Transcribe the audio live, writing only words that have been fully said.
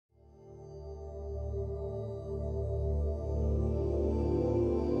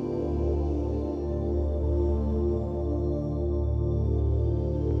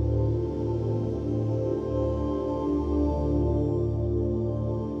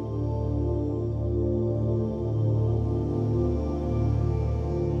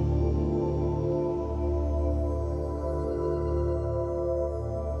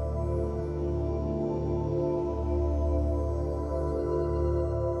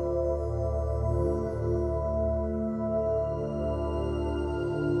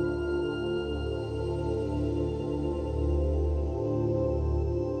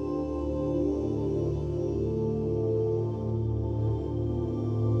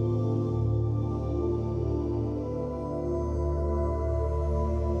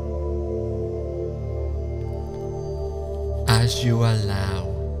as you allow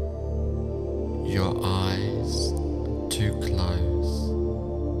your eyes to close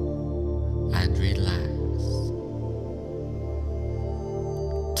and relax.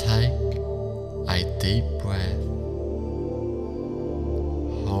 Take a deep breath,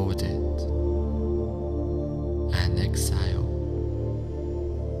 hold it, and exhale.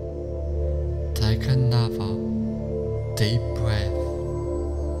 Take another deep breath,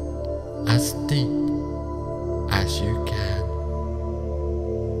 as deep as you can.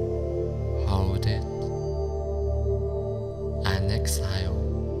 Hold it and exhale.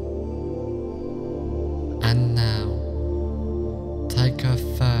 And now take a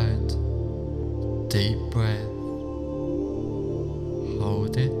third deep breath.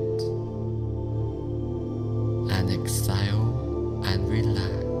 Hold it and exhale and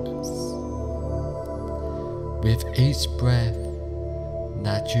relax. With each breath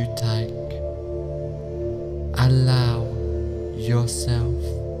that you take, allow yourself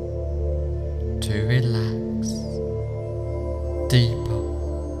to relax deeper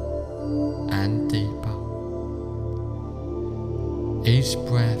and deeper. Each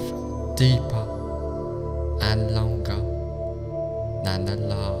breath deeper and longer than the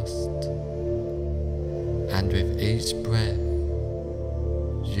last, and with each breath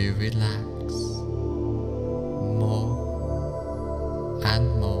you relax more and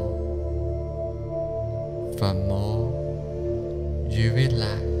more. The more you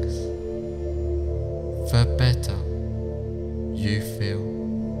relax, the better you feel.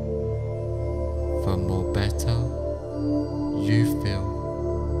 The more better you feel,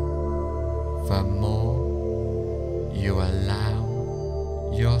 the more you allow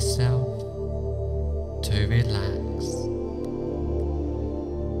yourself to relax.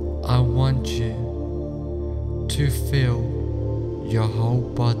 I want you to feel your whole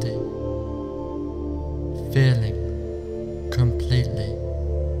body feeling completely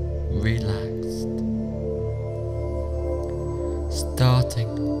relaxed,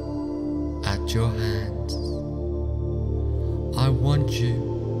 starting at your hands. I want you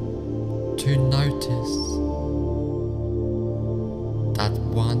to notice that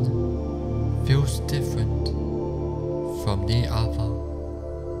one feels different from the other,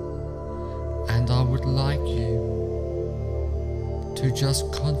 and I would like you to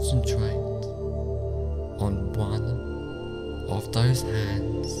just concentrate on one of those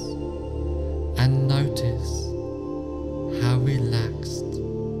hands and notice how relaxed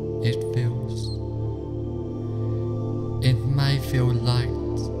it feels. It may feel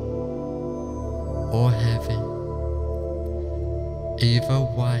light or heavy. Either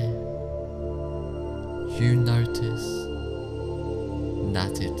way, you notice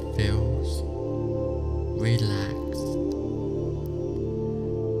that it feels relaxed.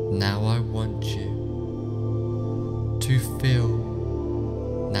 Now I want you to feel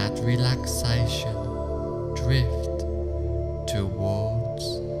that relaxation drift towards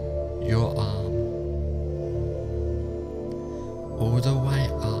your arm, all the way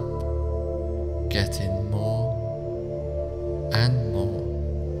up, getting more and more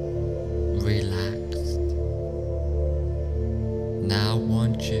relaxed. Now I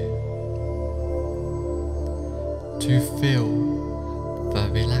want you to feel the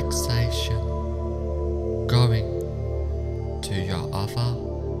relaxation going to your other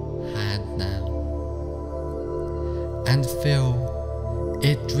hand now, and feel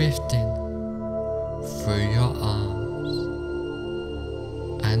it drifting through your arms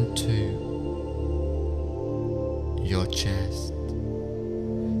and to your chest,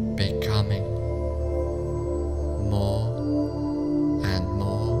 becoming more and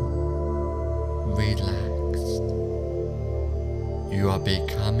more relaxed. You are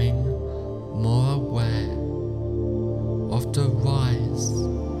becoming more aware of the rise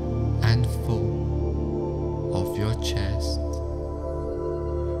and fall of your chest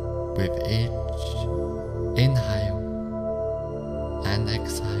with each inhale and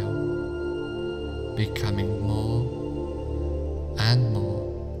exhale, becoming more and more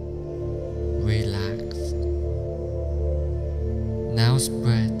relaxed. Now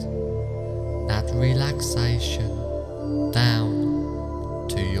spread that relaxation down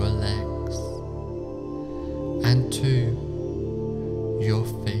to your legs and to your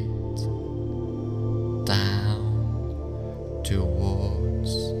feet, down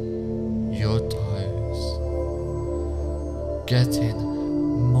towards your toes, getting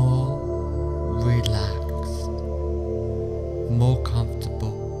more relaxed, more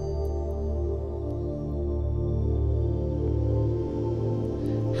comfortable.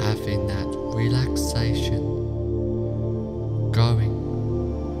 Having that relaxation going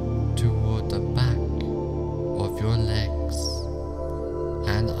toward the back of your legs,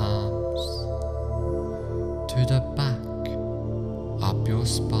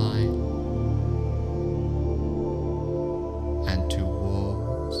 spine and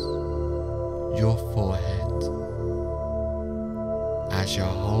towards your forehead as your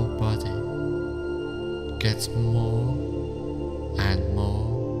whole body gets more and more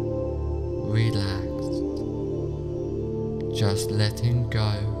relaxed, just letting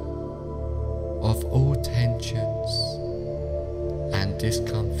go of all tensions and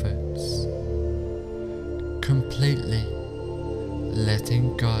discomforts, completely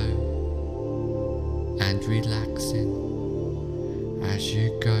letting go and relaxing as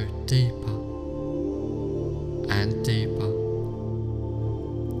you go deeper and deeper,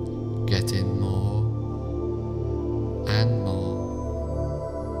 getting more and more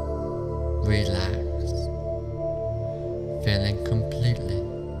relaxed, feeling completely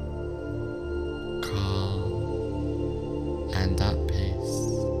calm and at peace.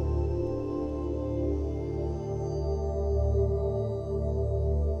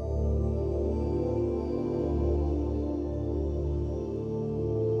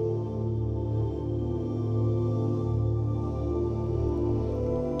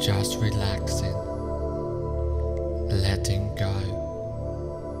 Just relaxing, letting go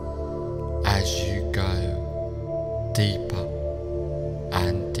as you go deeper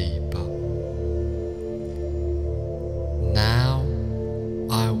and deeper. Now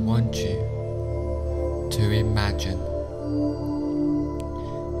I want you to imagine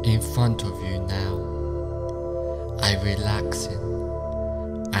in front of you now a relaxing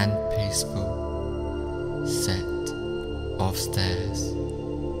and peaceful set of stairs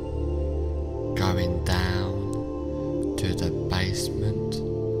going down to the basement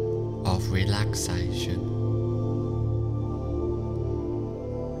of relaxation.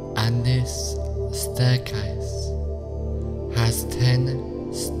 And this staircase has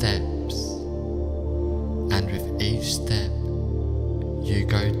 10 steps, and with each step you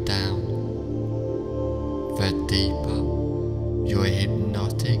go down, the deeper your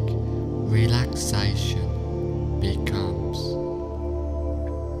hypnotic relaxation becomes.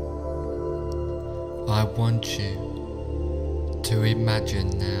 I want you to imagine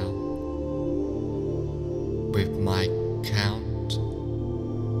now, with my count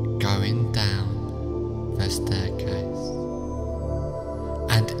going down the staircase,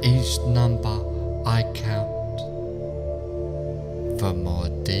 and each number I count, the more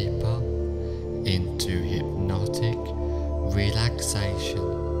deeper into hypnotic relaxation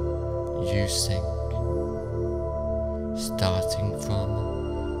you sink, starting from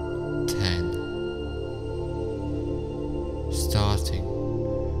 10. Starting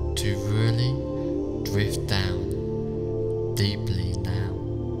to really drift down deeply now,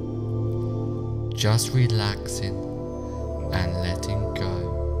 just relaxing and letting go.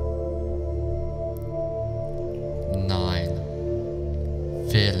 9.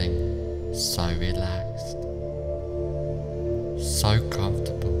 Feeling so relaxed, so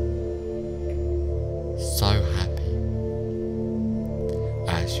comfortable, so happy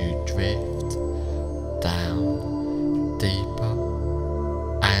as you drift down deeper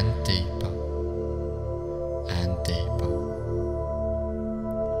and deeper and deeper.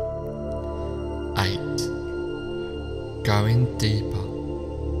 8. Going deeper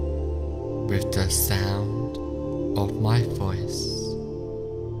with the sound of my voice.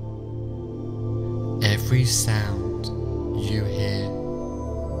 Every sound you hear,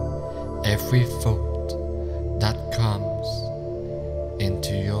 every thought that comes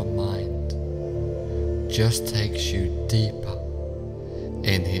into your mind just takes you deeper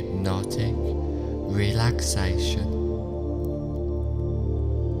in hypnotic relaxation.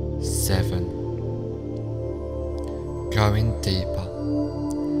 7. Going deeper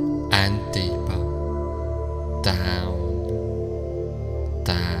and deeper, down,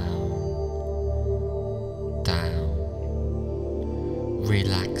 down, down,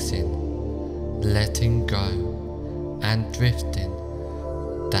 relaxing, letting go and drifting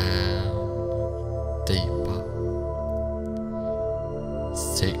down deeper.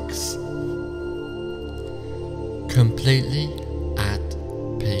 6. Completely at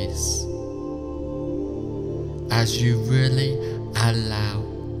peace as you really allow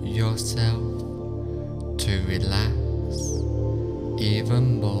yourself to relax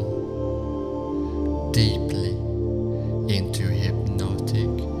even more deeply into hypnotic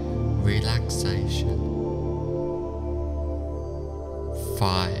relaxation.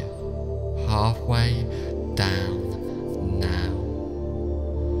 5. Halfway down now,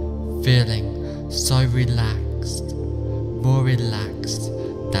 feeling so relaxed, more relaxed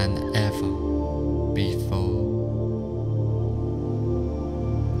than ever before,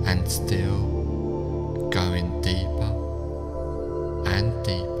 and still going deeper and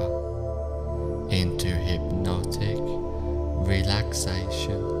deeper.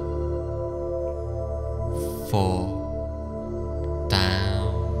 4,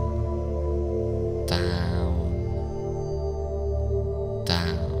 down, down,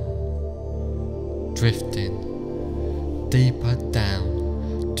 down, drifting deeper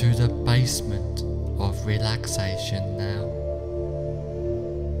down to the basement of relaxation now.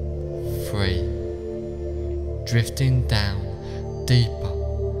 3, drifting down deeper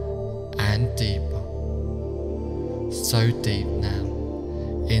and deeper, so deep now,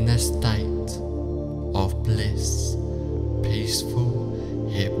 in a state of bliss, peaceful,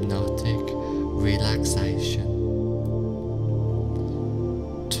 hypnotic relaxation.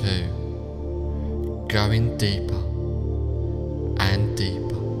 2, going deeper and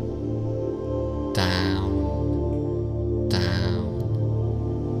deeper, down, down,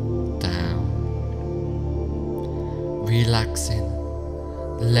 down, relaxing,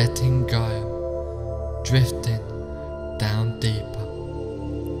 letting go, drifting down deeper.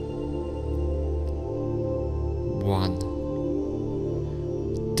 1,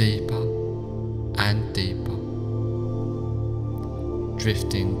 deeper and deeper,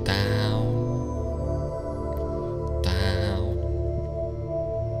 drifting down, down,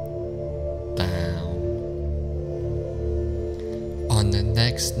 down. On the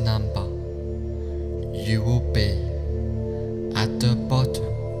next number, you will be at the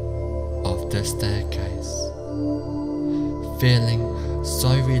bottom of the staircase, feeling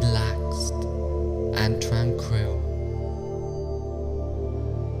so relaxed and tranquil.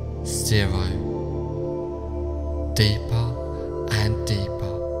 0, deeper and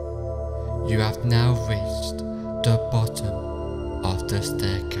deeper. You have now reached the bottom of the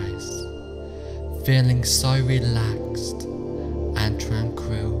staircase, feeling so relaxed and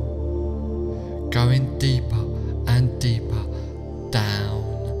tranquil, going deeper and deeper, down,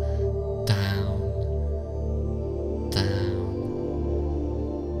 down, down,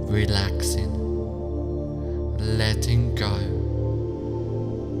 relaxing, letting go,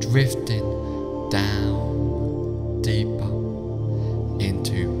 drifting down deeper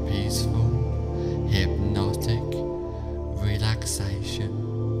into peaceful, hypnotic relaxation,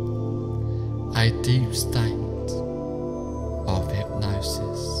 a deep state of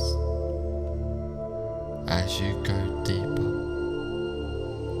hypnosis as you go deeper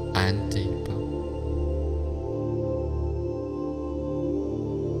and deeper.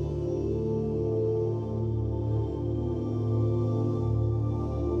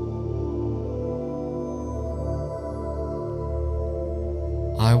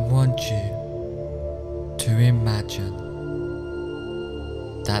 I want you to imagine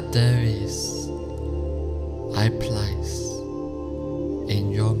that there is a place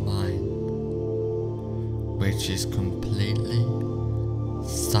in your mind which is completely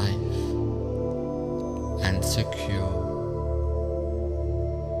safe and secure.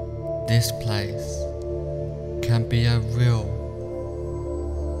 This place can be a real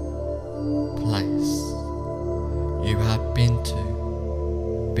place you have been to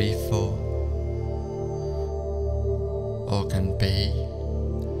before, or can be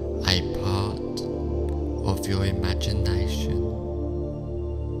a part of your imagination.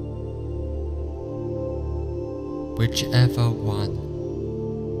 Whichever one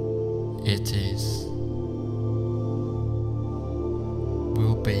it is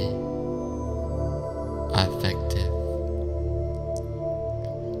will be effective.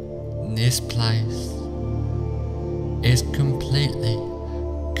 This place is completely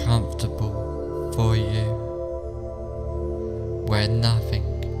comfortable for you, where nothing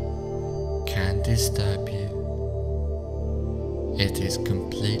can disturb you. It is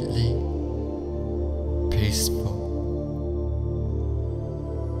completely peaceful,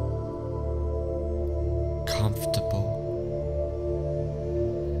 comfortable,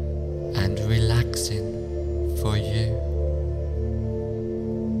 and relaxing for you.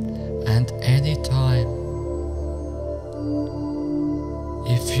 And anytime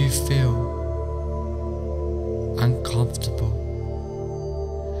if you feel uncomfortable,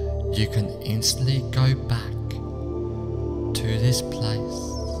 you can instantly go back to this place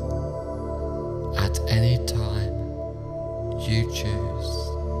at any time you choose.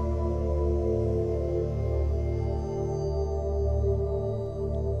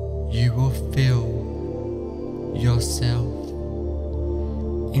 You will feel yourself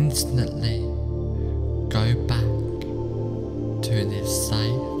instantly go back to this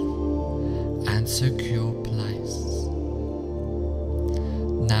safe and secure place.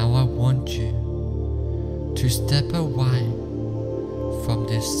 Now I want you to step away from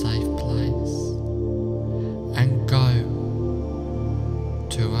this safe place and go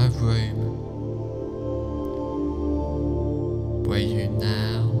to a room where you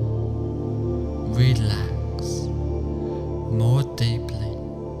now relax more deeply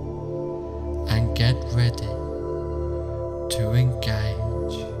and get ready to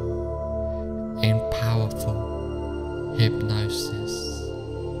engage in powerful hypnosis.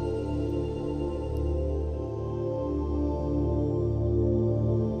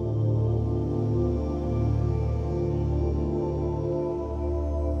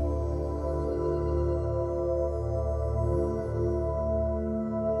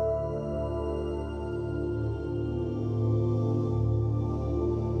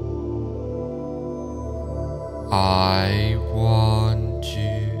 I want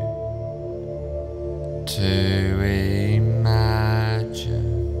you to imagine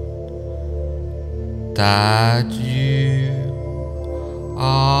that you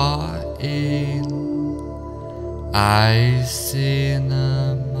are in a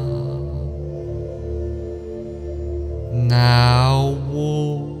cinema. Now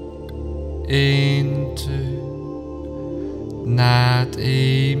walk into that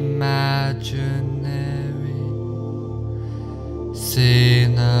imaginary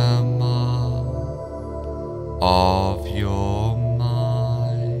cinema of your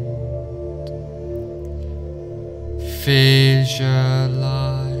mind. Visualize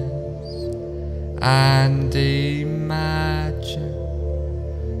and imagine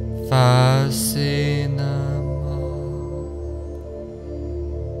the cinema.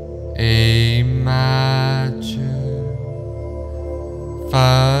 Imagine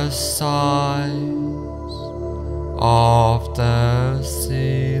the size of the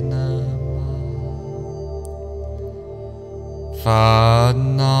cinema, the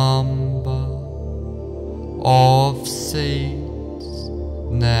number of seats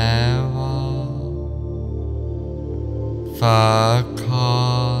there are, the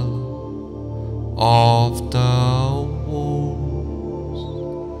color of the walls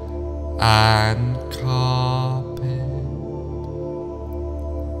and carpet,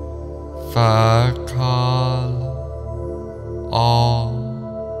 the color of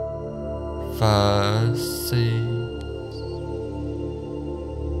the seats,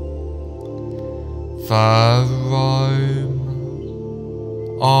 the aroma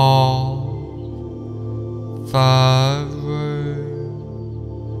of the room,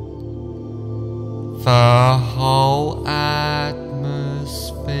 the whole atmosphere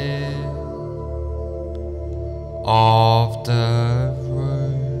of the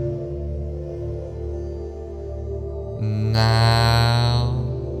room. Now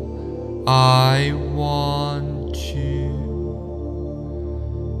I want you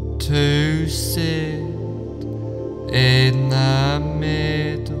to sit in the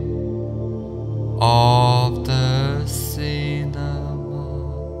middle of the cinema,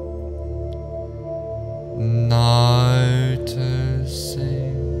 noticing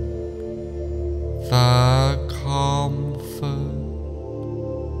the comfort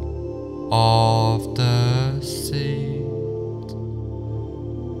of the seat.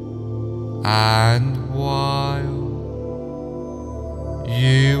 And while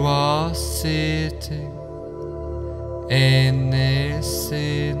you are sitting in this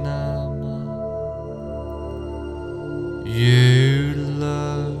cinema, you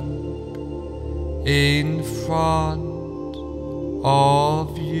look in front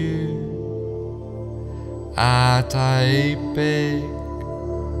of you at a big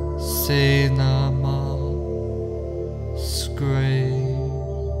cinema screen.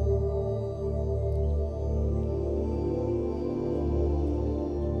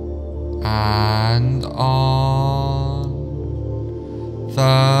 And on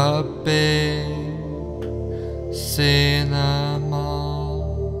the big cinema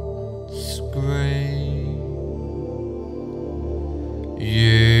screen,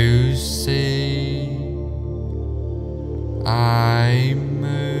 you see a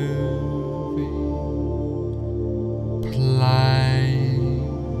movie playing.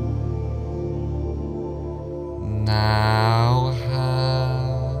 Now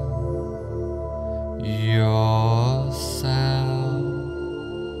yourself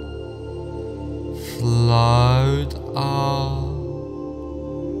float up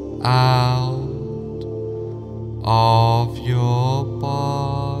out of your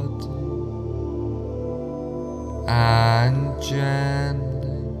body and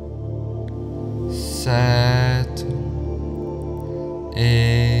gently settle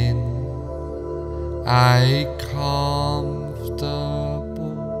in a comfortable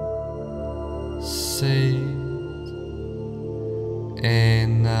seat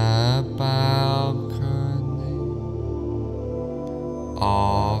in the balcony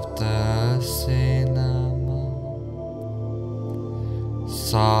of the cinema.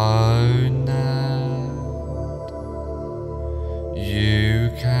 So now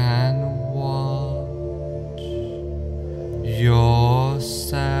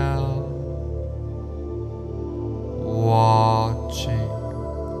yourself watching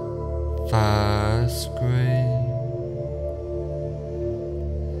the screen.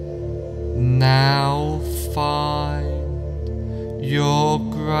 Now find your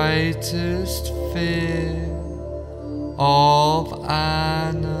greatest fear of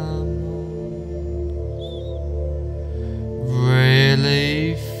animals.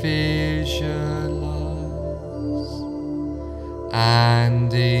 Really visualize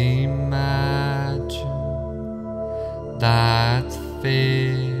and imagine that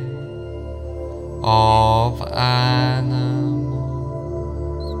fear of animals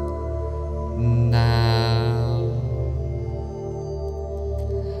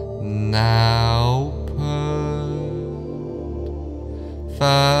now put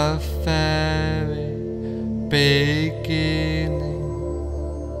the very beginning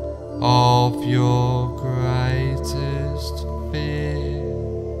of your greatest fear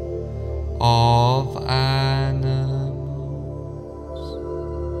of animals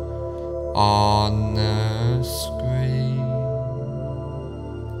on the screen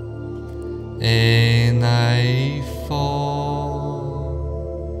in a form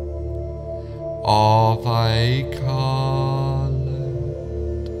of a colored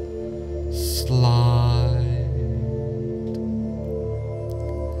slide.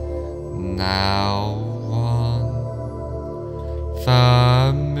 Now run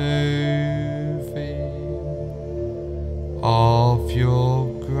the movie of your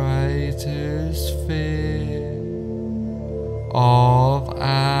greatest fear of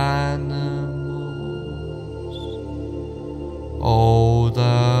animals all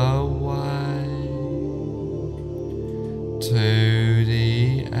the way to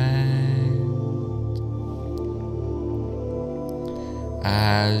the end.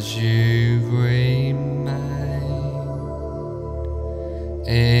 As you remain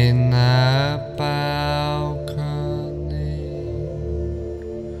in the balcony,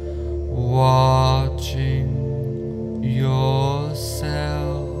 watching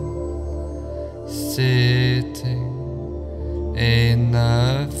yourself sitting in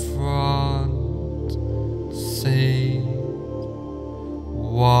the front seat,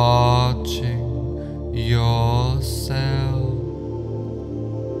 watching yourself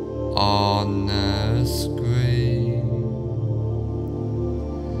on the screen.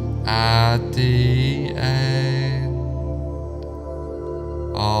 At the end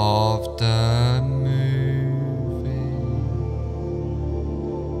of the movie,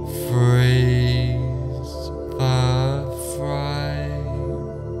 freeze the frame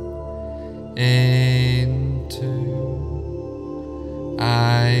into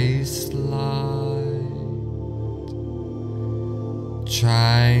a slide.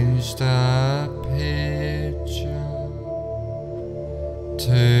 Change the picture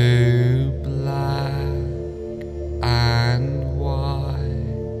to black and white,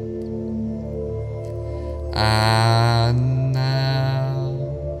 and now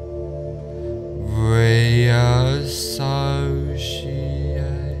reassociate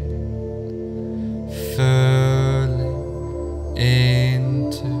fully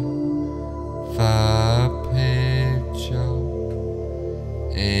into the picture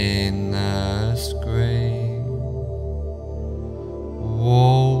in the screen.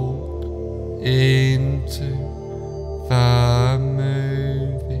 Walk into the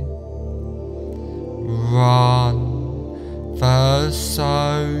movie. Run the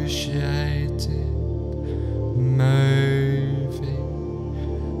associated movie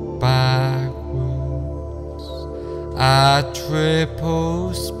backwards at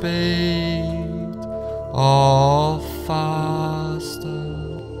triple speed or faster,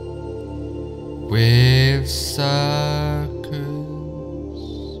 with circus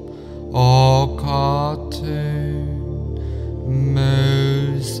or cartoon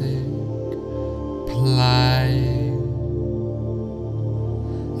music playing,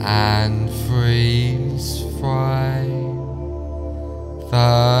 and freeze frame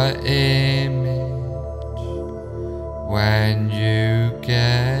the image when you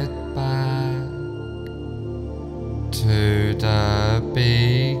get back to the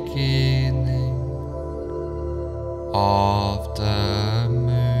beginning of the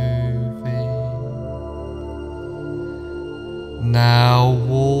movie. Now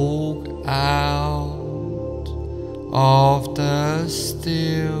walk out of the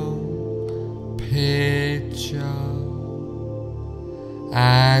still picture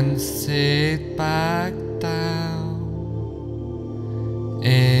and sit back down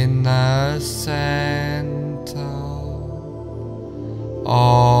in the center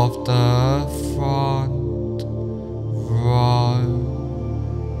of the front row.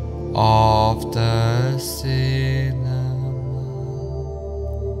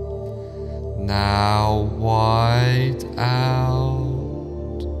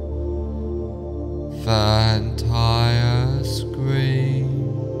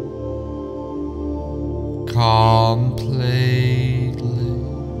 completely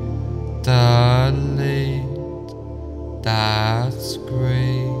delete that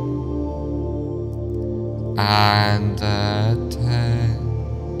screen and attend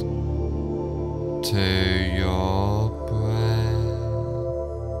to your breath.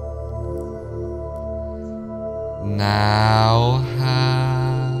 Now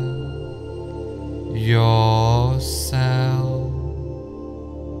have yourself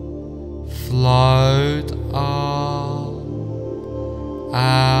float up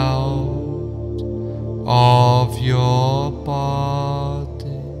out of your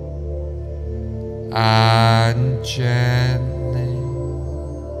body and gently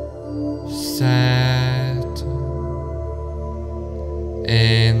settle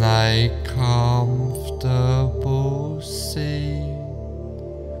in a comfortable seat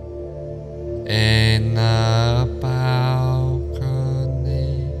in a balcony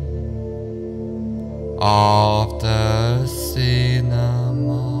of the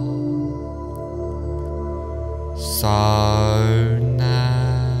cinema, so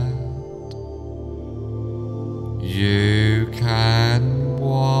that you can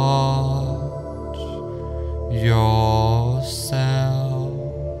watch yourself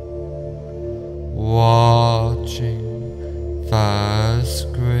watching the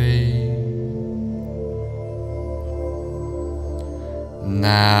screen.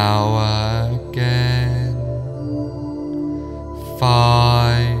 Now again,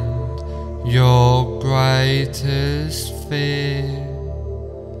 find your greatest fear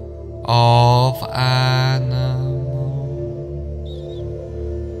of animals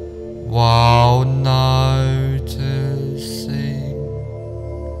while noticing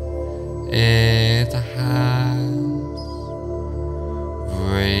it has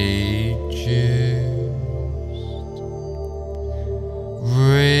reduced.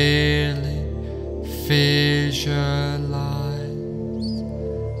 Really visualize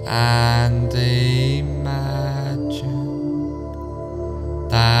and imagine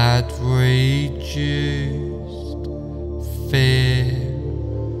that reduced fear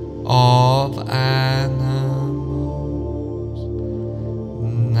of animals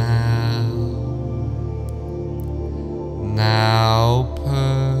now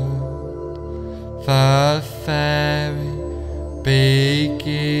put the very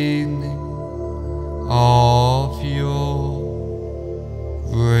beginning of your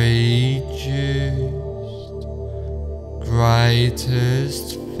reduced greatest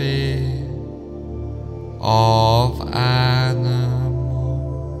fear of animals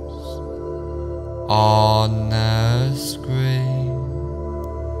on the screen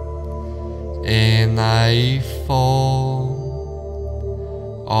in a form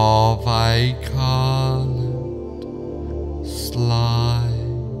of a colored slide.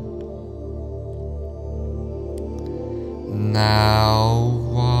 Now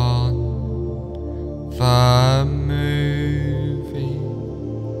run the movie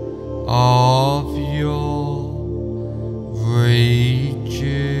of your reduced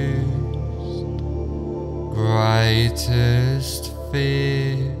greatest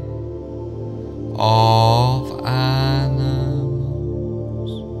fear of animals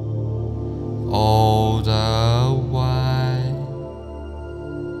all the way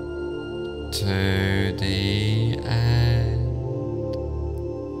to the end.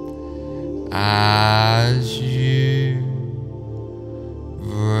 As you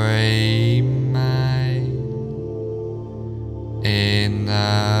remain in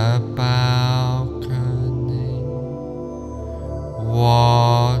the balcony,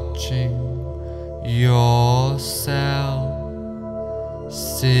 watching yourself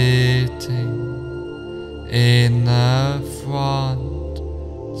sitting in the front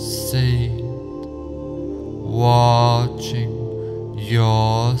seat, watching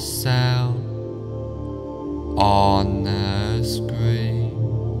yourself on the screen.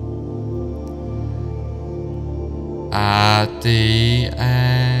 At the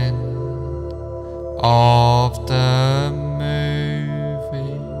end of the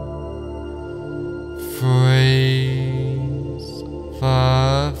movie, freeze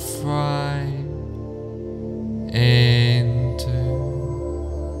the frame into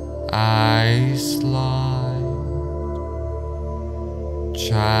a slide.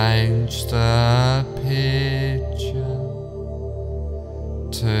 Change the picture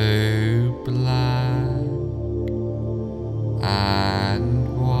to black and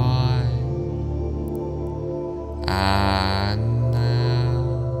white, and now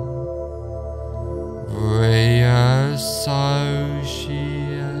reassociate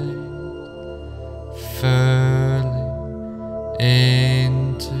fully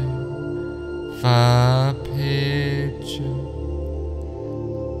into the picture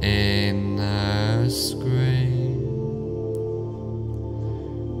in the screen.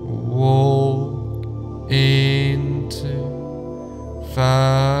 Walk into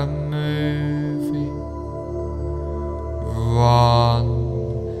the movie. Run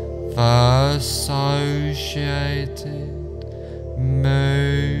the associated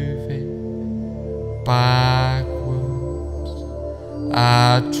movie backwards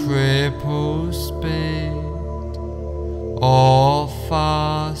at triple speed or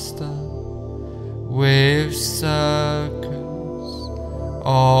faster with circus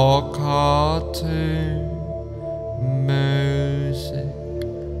or cartoon music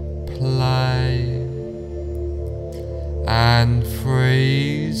playing, and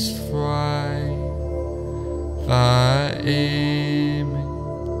freeze frame the image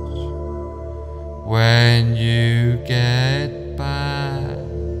when you get back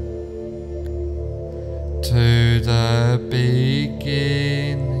to the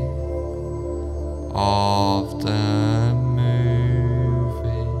beginning of the movie.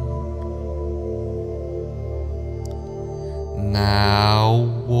 Now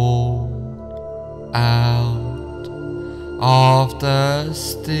walk out of the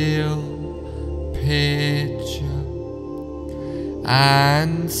still picture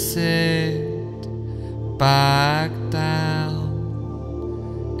and sit back down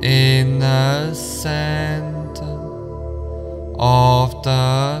in the center of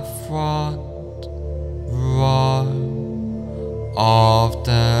the front row of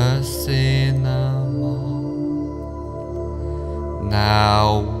the cinema.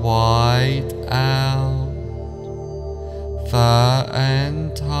 Now white out the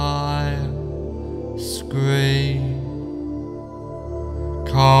entire screen,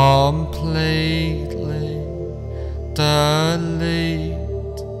 completely delete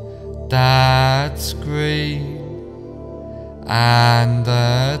that screen and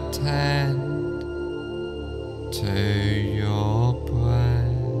attend to your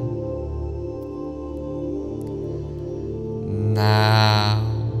breath. Now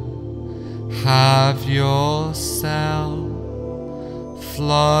have yourself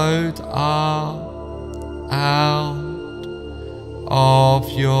float up out of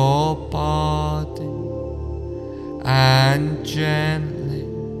your body and gently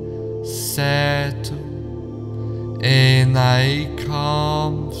settle in a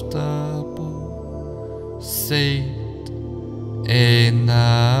comfortable seat in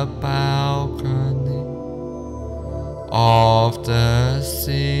the balcony of the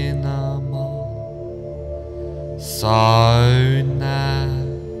cinema, so that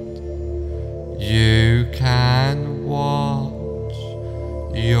you can watch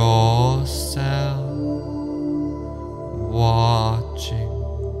yourself watching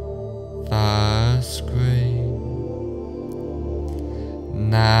the screen.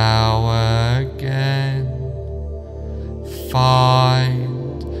 Now again,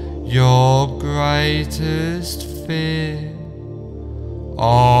 find your greatest fear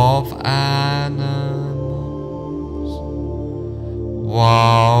of animals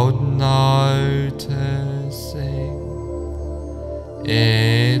while noticing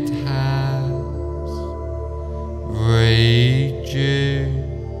it has reduced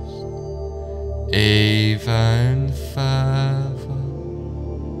even further.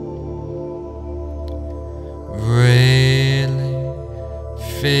 Really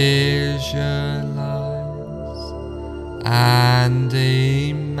visualize and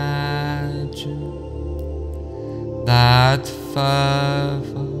imagine that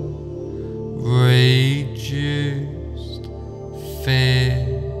further reduced fear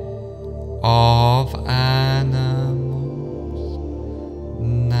of animals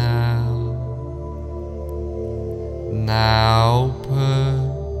now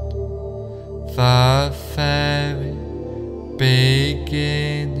put the very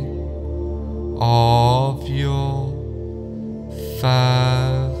beginning of your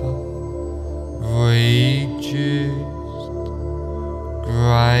further reduced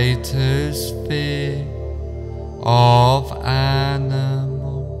greatest fear of animals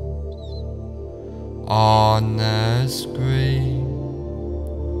on the screen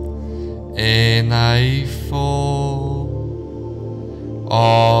in a form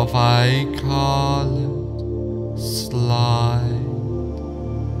of a colored slide.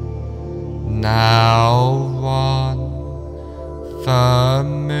 Now run the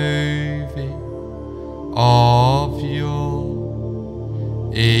movie of your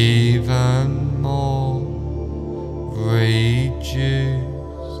even more reduced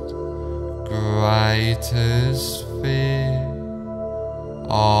greatest fear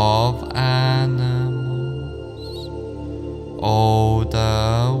of animals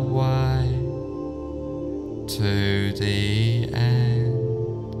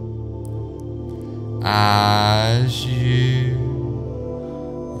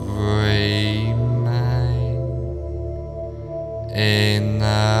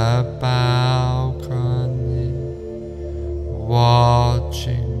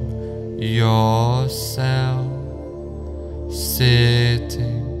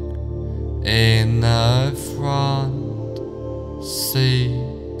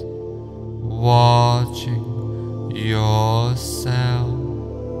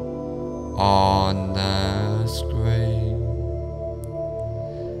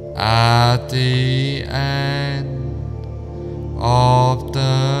At the end of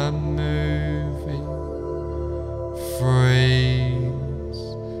the movie, freeze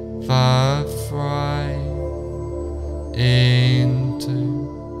the frame into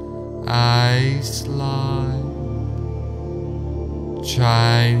a slide.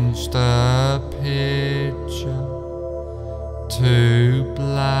 Change the picture to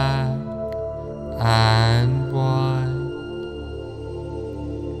black and white.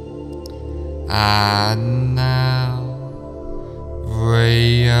 And now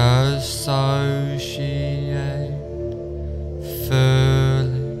reassociate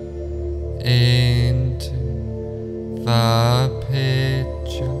fully into the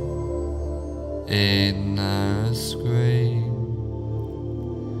picture in the screen.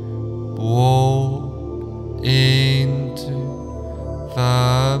 Walk into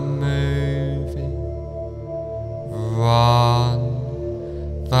the movie. Run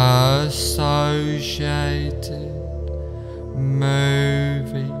the associated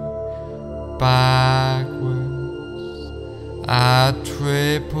movie backwards at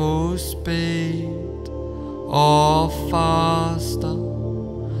triple speed or faster,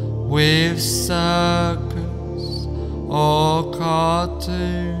 with circus or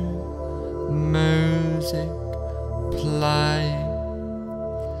cartoon music playing,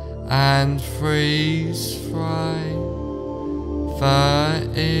 and freeze frame the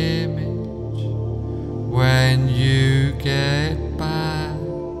image when you get back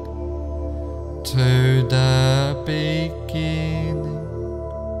to the beginning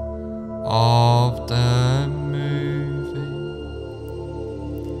of the movie.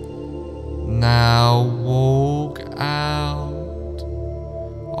 Now walk out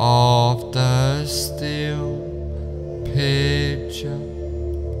of the still picture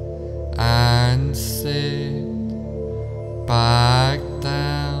and sit back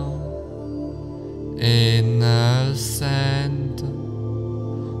down in the center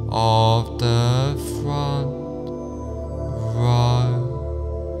of the front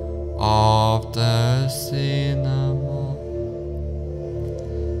row of the cinema.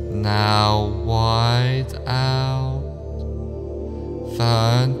 Now wide out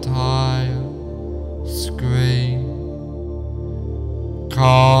the entire screen,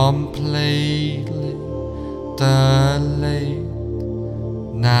 completely delete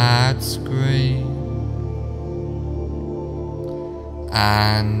that screen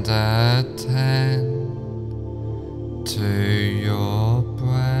and attend to your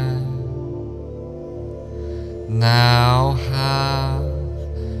breath. Now have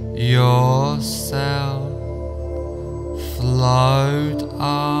yourself float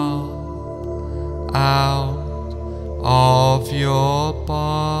up out of your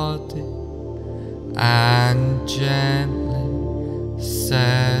body and gently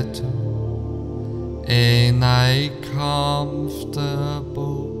settle in a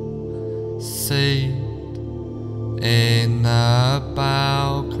comfortable seat in the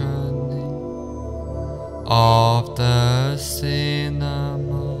balcony of the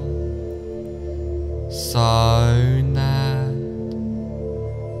cinema, so that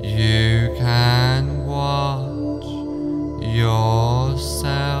you can watch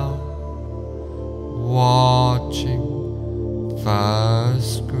yourself watching the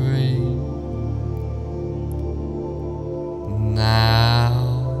screen. Now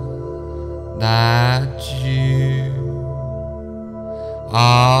that you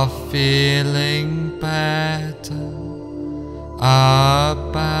are feeling better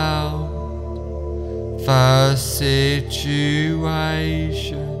about the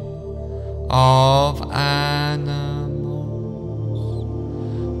situation of animals,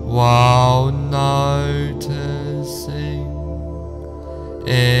 while noticing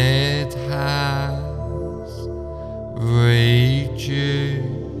it has reduced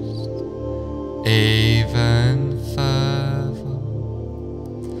even further,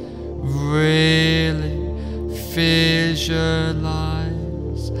 really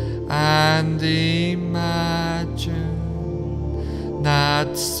visualize and imagine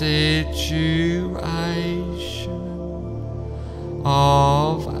that situation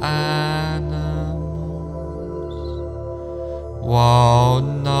of animals, while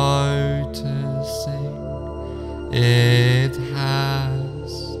noticing it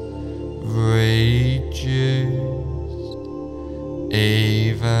has reduced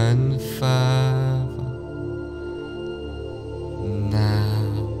even further.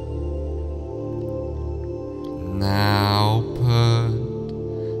 Now put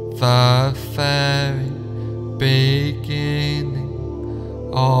the very beginning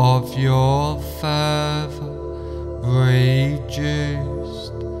of your further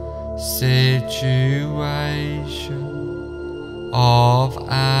reduced situation of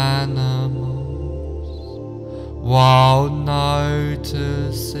animals while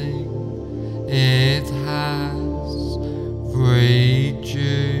noticing it has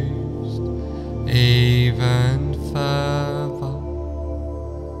reduced even further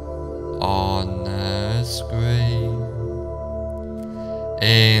on the screen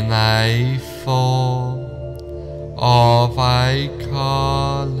in a form of a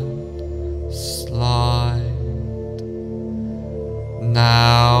coloured slide.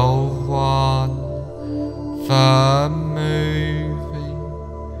 Now run the movie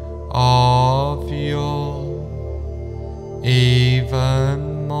of your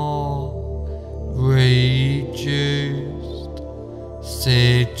even more reduced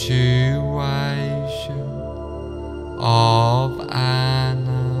situation of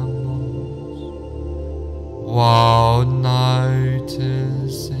animals while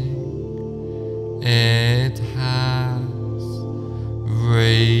noticing it has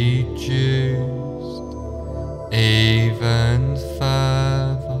reduced even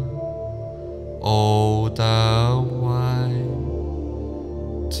further all the way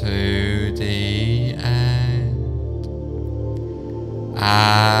to the end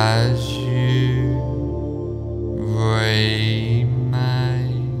as you remain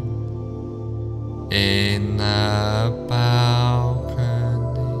in the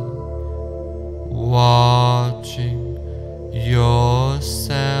balcony watching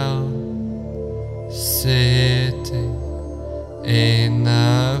yourself sitting in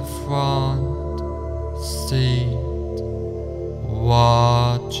the front seat,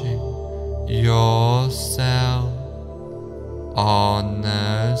 watching yourself on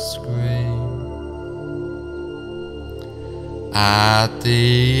the screen. At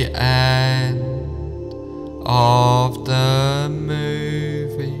the end of the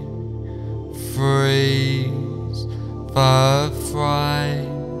movie, freeze the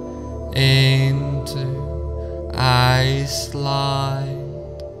frame into a slide,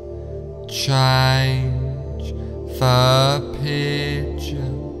 change the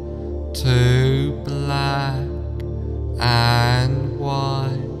picture to black and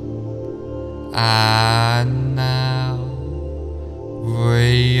white, and now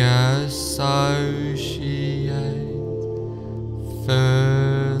reassociate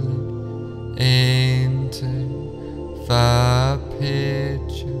fully into the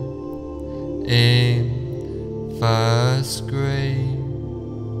picture in the screen.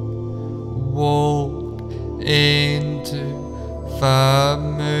 Walk into the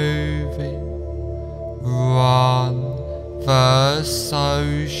movie, run the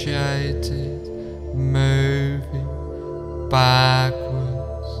associated movie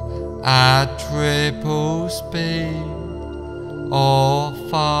backwards at triple speed or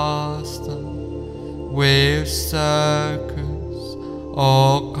faster with circus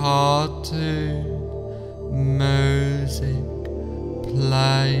or cartoon music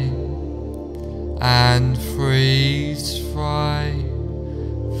playing, and freeze frame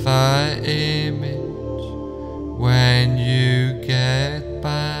the image when you get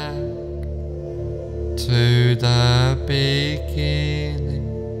back to the beginning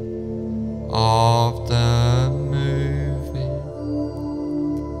of the movie.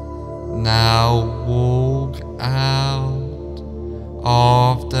 Now walk out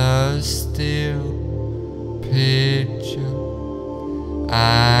of the still picture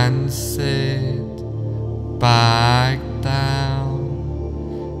and sit back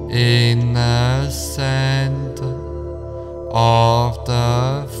down in the center of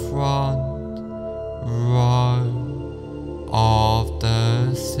the front row of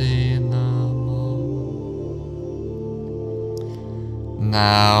the cinema.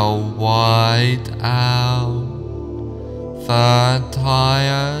 Now white out the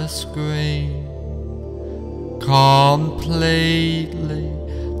entire screen, completely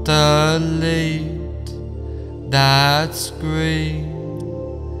delete that screen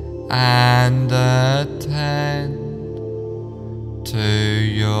and attend to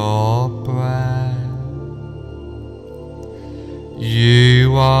your breath.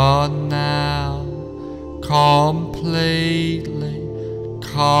 You are now completely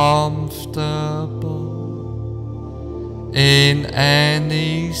comfortable in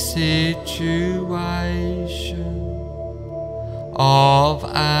any situation of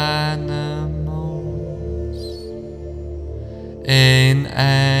animals, in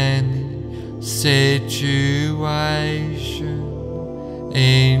any situation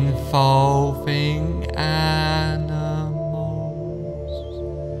involving animals.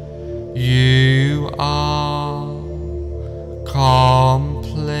 You are completely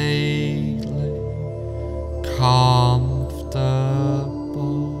comfortable,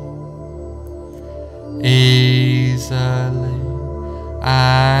 easily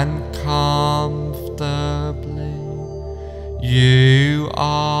and comfortably you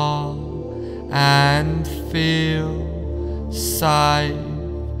are and feel safe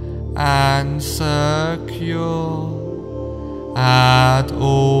and secure at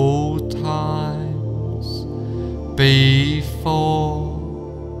all times, before,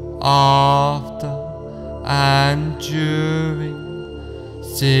 after, and during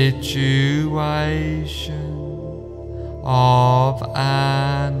situation of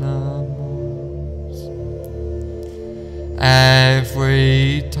animals.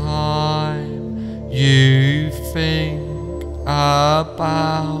 Every time you think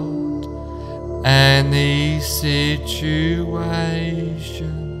about any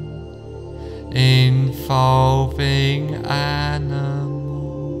situation involving animals,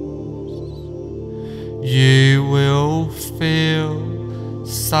 you will feel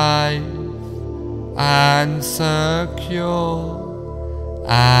safe and secure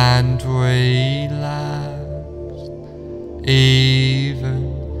and relaxed, even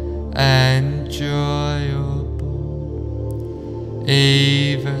enjoyable.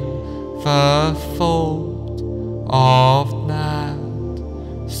 Even the thought of that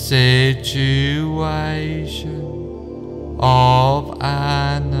situation of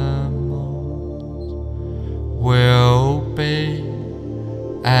animals will be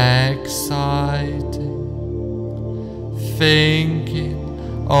exciting. Thinking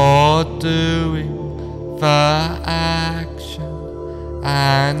or doing the action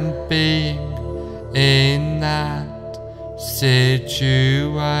and being in that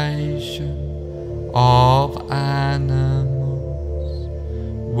situation of animals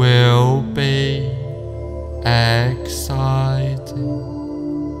will be exciting.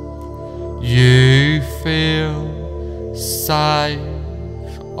 You feel safe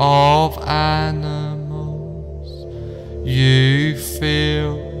of animals, you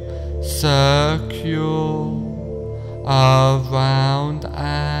feel secure around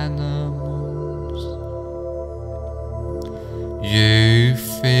animals, you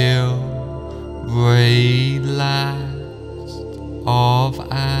feel relaxed of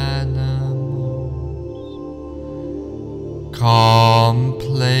animals,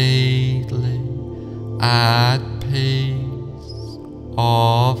 completely at peace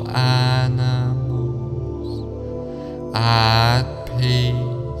of animals, at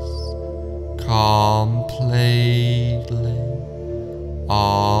peace completely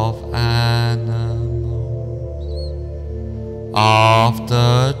of animals.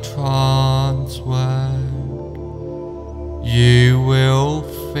 After trance work, you will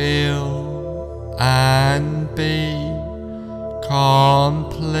feel and be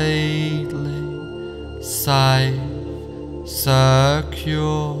completely safe,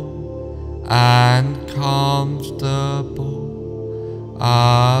 secure and comfortable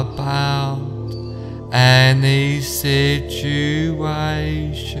about any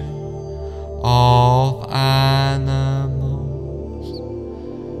situation of animals.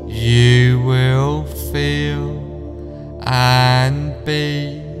 You will feel and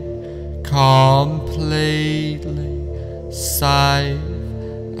be completely safe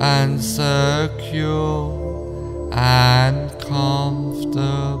and secure and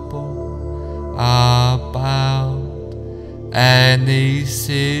comfortable about any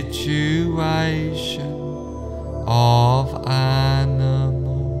situation of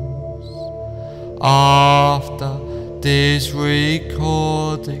animals. After this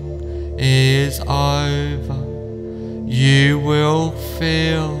recording is over, you will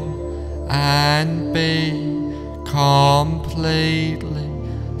feel and be completely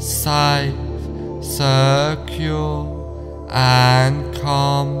safe, secure and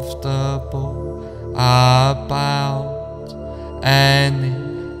comfortable about any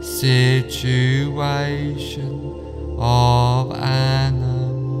situation of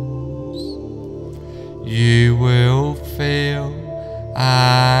animals. You will feel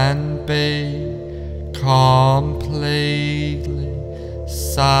and be completely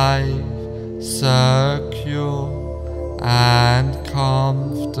safe, secure and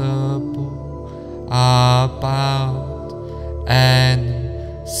comfortable about any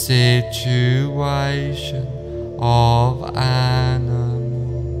situation of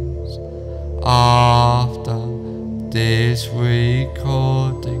animals. After this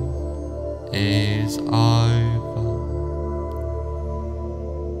recording is over.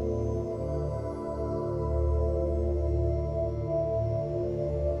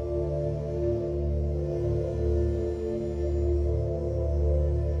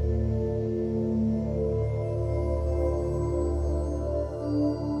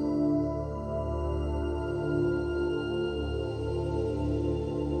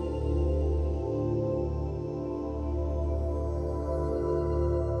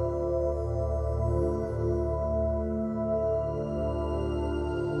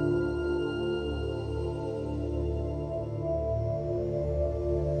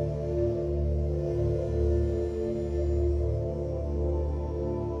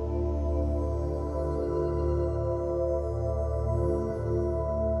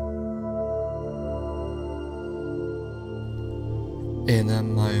 In a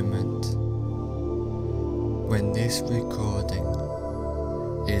moment, when this recording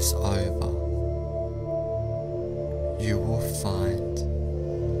is over, you will find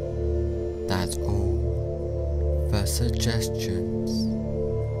that all the suggestions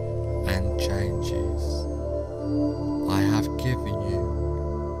and changes I have given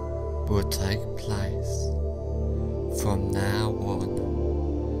you will take place from now on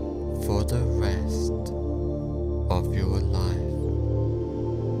for the rest of your life,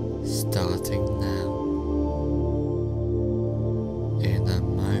 starting now. In a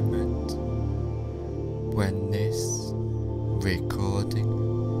moment, when this recording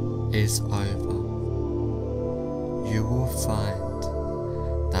is over, you will find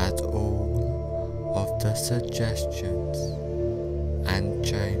that all of the suggestions and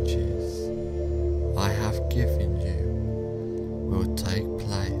changes I have given you will take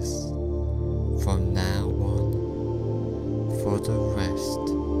place from now on for the rest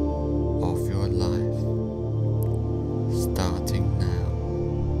of your life, starting now.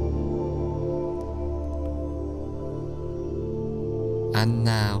 And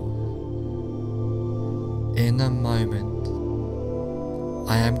now, in a moment,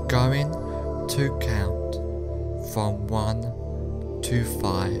 I am going to count from 1 to 5.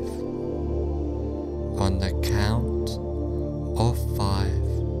 On the count of 5,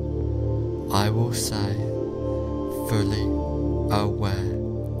 I will say fully aware,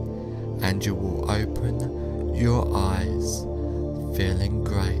 and you will open your eyes feeling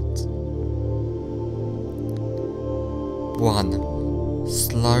great. 1.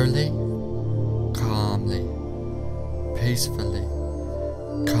 Slowly, calmly, peacefully,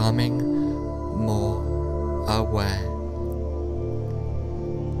 coming more aware.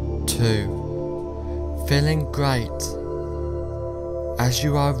 2. Feeling great as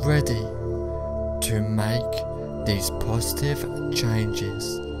you are ready to make these positive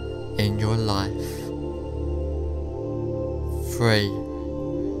changes in your life. 3.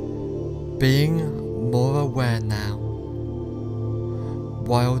 Being more aware now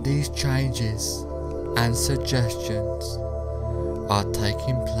while these changes and suggestions are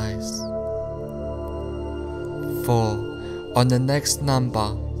taking place. 4. On the next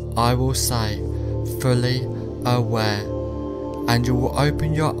number, I will say fully aware, and you will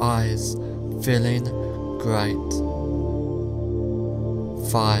open your eyes feeling great.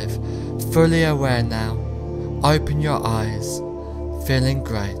 5. Fully aware now. Open your eyes feeling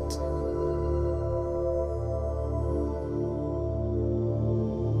great.